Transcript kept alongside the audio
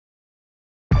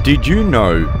Did you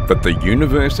know that the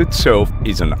universe itself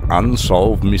is an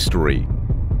unsolved mystery?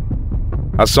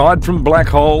 Aside from black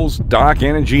holes, dark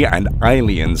energy and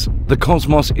aliens, the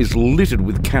cosmos is littered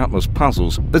with countless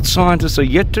puzzles that scientists are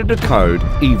yet to decode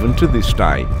even to this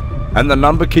day. And the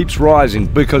number keeps rising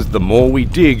because the more we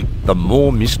dig, the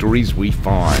more mysteries we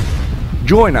find.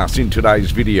 Join us in today's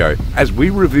video as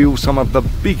we reveal some of the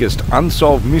biggest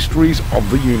unsolved mysteries of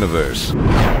the universe.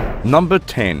 Number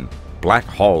 10. Black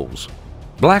holes.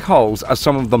 Black holes are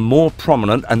some of the more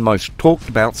prominent and most talked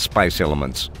about space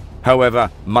elements. However,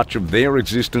 much of their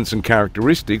existence and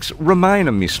characteristics remain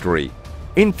a mystery.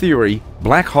 In theory,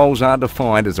 black holes are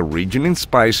defined as a region in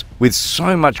space with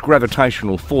so much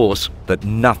gravitational force that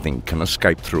nothing can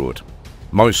escape through it.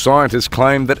 Most scientists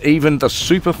claim that even the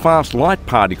super-fast light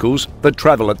particles that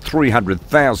travel at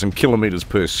 300,000 kilometers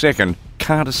per second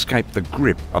can't escape the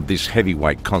grip of this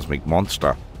heavyweight cosmic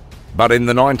monster. But in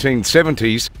the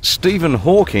 1970s, Stephen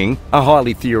Hawking, a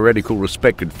highly theoretical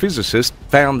respected physicist,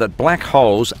 found that black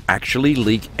holes actually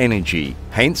leak energy,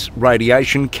 hence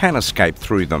radiation can escape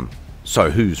through them. So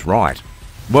who's right?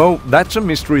 Well, that's a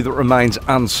mystery that remains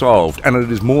unsolved, and it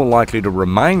is more likely to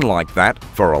remain like that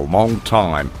for a long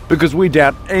time, because we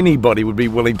doubt anybody would be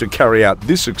willing to carry out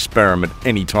this experiment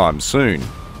anytime soon.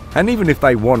 And even if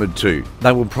they wanted to,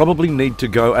 they will probably need to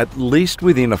go at least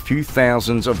within a few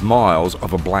thousands of miles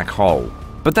of a black hole.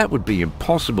 But that would be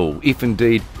impossible if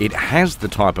indeed it has the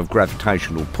type of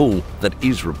gravitational pull that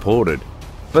is reported.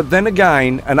 But then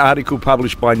again, an article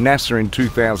published by NASA in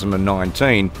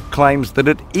 2019 claims that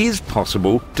it is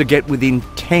possible to get within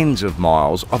tens of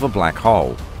miles of a black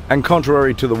hole. And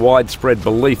contrary to the widespread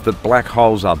belief that black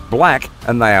holes are black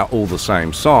and they are all the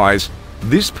same size,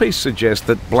 this piece suggests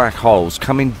that black holes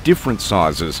come in different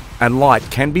sizes and light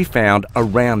can be found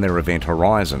around their event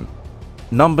horizon.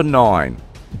 Number 9.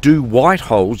 Do white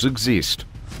holes exist?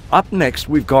 Up next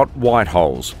we've got white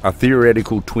holes, a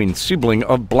theoretical twin sibling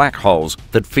of black holes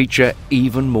that feature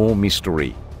even more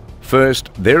mystery. First,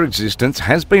 their existence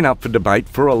has been up for debate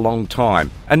for a long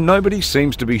time, and nobody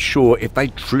seems to be sure if they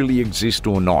truly exist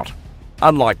or not.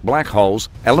 Unlike black holes,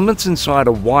 elements inside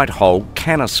a white hole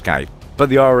can escape. But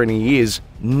the irony is,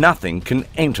 nothing can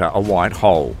enter a white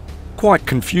hole. Quite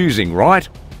confusing, right?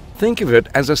 Think of it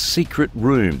as a secret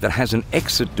room that has an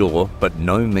exit door but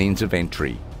no means of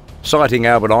entry. Citing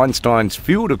Albert Einstein's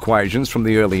field equations from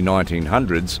the early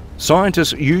 1900s,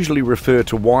 scientists usually refer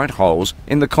to white holes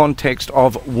in the context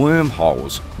of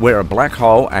wormholes, where a black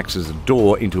hole acts as a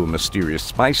door into a mysterious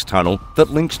space tunnel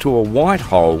that links to a white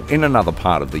hole in another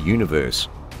part of the universe.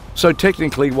 So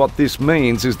technically what this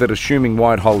means is that assuming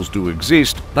white holes do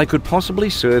exist, they could possibly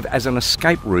serve as an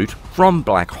escape route from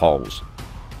black holes.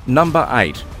 Number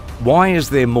 8. Why is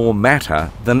there more matter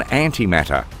than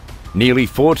antimatter? Nearly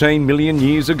 14 million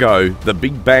years ago, the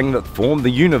Big Bang that formed the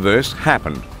universe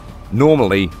happened.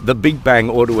 Normally, the Big Bang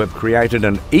ought to have created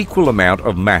an equal amount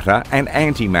of matter and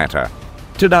antimatter.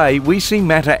 Today, we see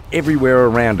matter everywhere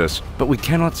around us, but we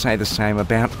cannot say the same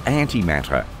about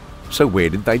antimatter. So where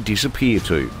did they disappear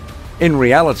to? In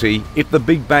reality, if the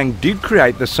Big Bang did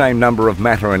create the same number of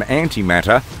matter and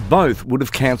antimatter, both would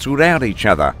have cancelled out each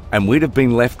other, and we'd have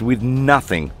been left with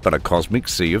nothing but a cosmic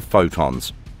sea of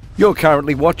photons. You're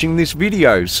currently watching this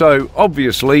video, so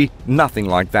obviously nothing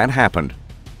like that happened.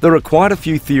 There are quite a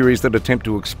few theories that attempt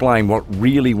to explain what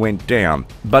really went down,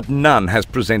 but none has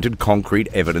presented concrete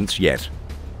evidence yet.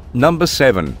 Number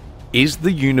 7. Is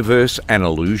the universe an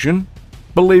illusion?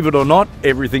 Believe it or not,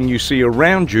 everything you see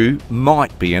around you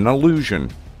might be an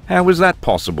illusion. How is that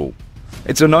possible?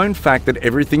 It's a known fact that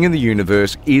everything in the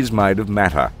universe is made of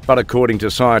matter, but according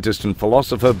to scientist and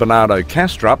philosopher Bernardo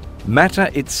Kastrup, matter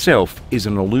itself is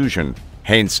an illusion.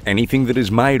 Hence, anything that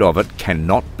is made of it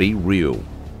cannot be real.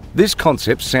 This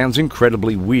concept sounds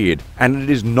incredibly weird, and it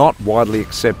is not widely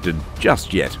accepted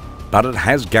just yet. But it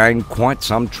has gained quite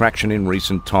some traction in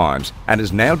recent times and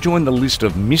has now joined the list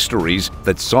of mysteries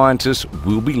that scientists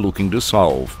will be looking to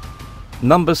solve.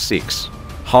 Number 6.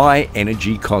 High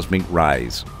energy cosmic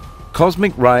rays.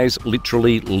 Cosmic rays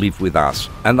literally live with us,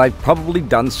 and they've probably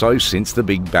done so since the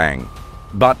Big Bang.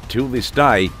 But till this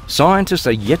day, scientists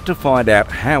are yet to find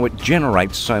out how it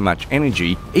generates so much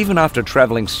energy even after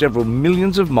travelling several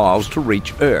millions of miles to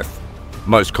reach Earth.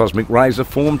 Most cosmic rays are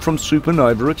formed from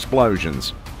supernova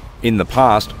explosions. In the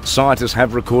past, scientists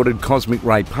have recorded cosmic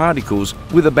ray particles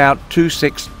with about 2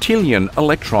 sextillion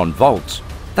electron volts.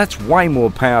 That's way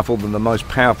more powerful than the most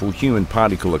powerful human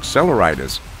particle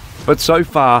accelerators. But so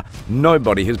far,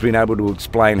 nobody has been able to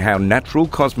explain how natural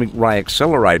cosmic ray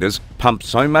accelerators pump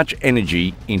so much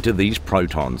energy into these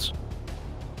protons.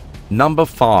 Number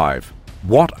 5.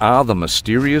 What are the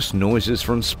mysterious noises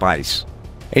from space?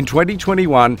 In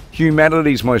 2021,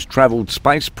 humanity's most travelled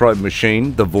space probe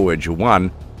machine, the Voyager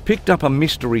 1, picked up a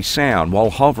mystery sound while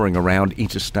hovering around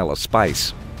interstellar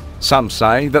space. Some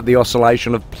say that the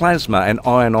oscillation of plasma and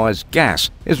ionised gas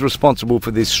is responsible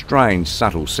for this strange,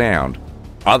 subtle sound.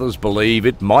 Others believe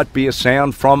it might be a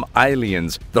sound from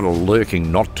aliens that are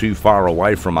lurking not too far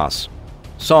away from us.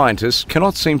 Scientists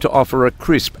cannot seem to offer a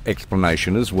crisp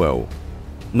explanation as well.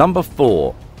 Number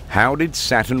 4. How did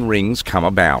Saturn rings come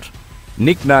about?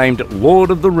 Nicknamed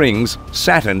Lord of the Rings,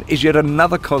 Saturn is yet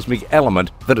another cosmic element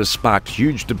that has sparked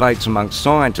huge debates amongst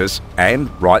scientists, and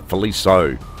rightfully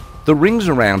so. The rings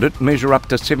around it measure up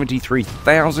to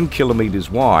 73,000 kilometres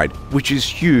wide, which is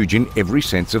huge in every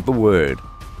sense of the word.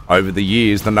 Over the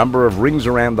years, the number of rings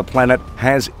around the planet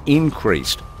has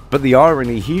increased, but the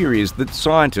irony here is that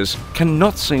scientists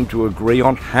cannot seem to agree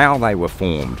on how they were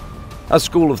formed. A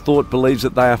school of thought believes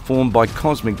that they are formed by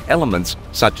cosmic elements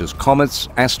such as comets,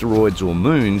 asteroids or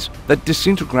moons that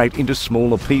disintegrate into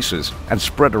smaller pieces and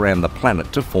spread around the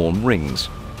planet to form rings.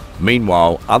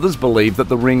 Meanwhile, others believe that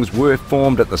the rings were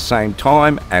formed at the same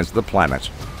time as the planet.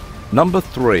 Number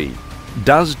 3.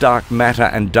 Does dark matter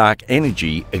and dark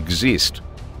energy exist?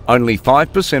 Only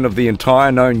 5% of the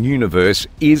entire known universe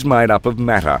is made up of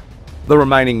matter. The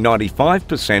remaining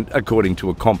 95%, according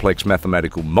to a complex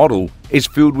mathematical model, is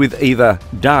filled with either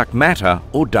dark matter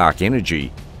or dark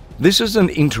energy. This is an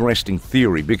interesting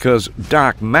theory because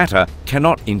dark matter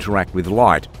cannot interact with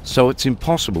light, so it's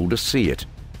impossible to see it.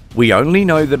 We only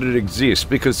know that it exists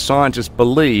because scientists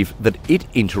believe that it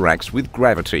interacts with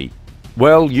gravity.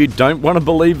 Well, you don't want to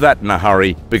believe that in a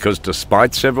hurry, because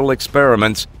despite several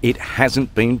experiments, it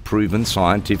hasn't been proven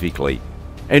scientifically.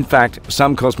 In fact,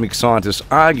 some cosmic scientists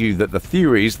argue that the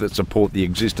theories that support the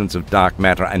existence of dark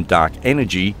matter and dark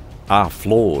energy are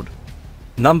flawed.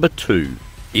 Number 2.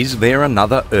 Is there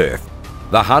another Earth?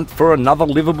 The hunt for another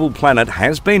livable planet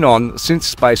has been on since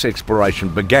space exploration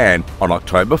began on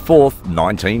October 4,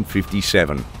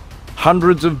 1957.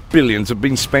 Hundreds of billions have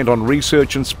been spent on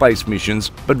research and space missions,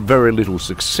 but very little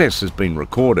success has been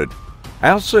recorded.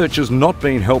 Our search has not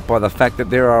been helped by the fact that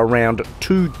there are around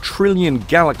 2 trillion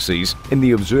galaxies in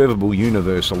the observable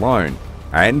universe alone,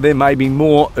 and there may be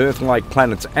more Earth-like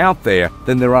planets out there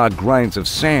than there are grains of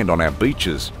sand on our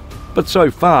beaches. But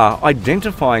so far,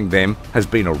 identifying them has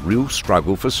been a real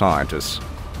struggle for scientists.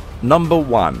 Number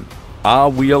 1. Are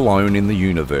we alone in the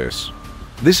universe?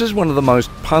 This is one of the most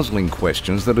puzzling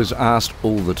questions that is asked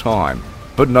all the time,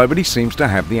 but nobody seems to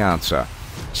have the answer.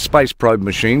 Space probe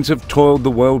machines have toiled the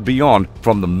world beyond,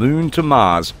 from the Moon to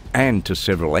Mars and to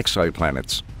several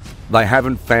exoplanets. They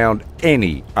haven't found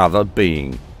any other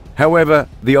being. However,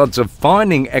 the odds of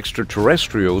finding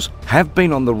extraterrestrials have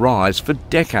been on the rise for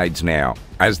decades now,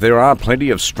 as there are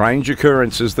plenty of strange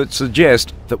occurrences that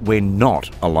suggest that we're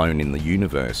not alone in the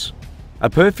universe. A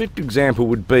perfect example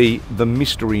would be the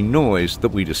mystery noise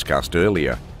that we discussed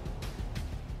earlier.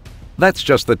 That's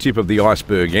just the tip of the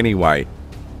iceberg anyway,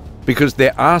 because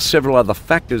there are several other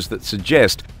factors that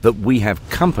suggest that we have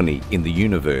company in the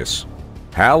universe.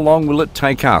 How long will it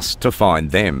take us to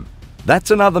find them? That's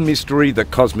another mystery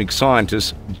that cosmic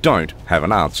scientists don't have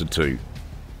an answer to.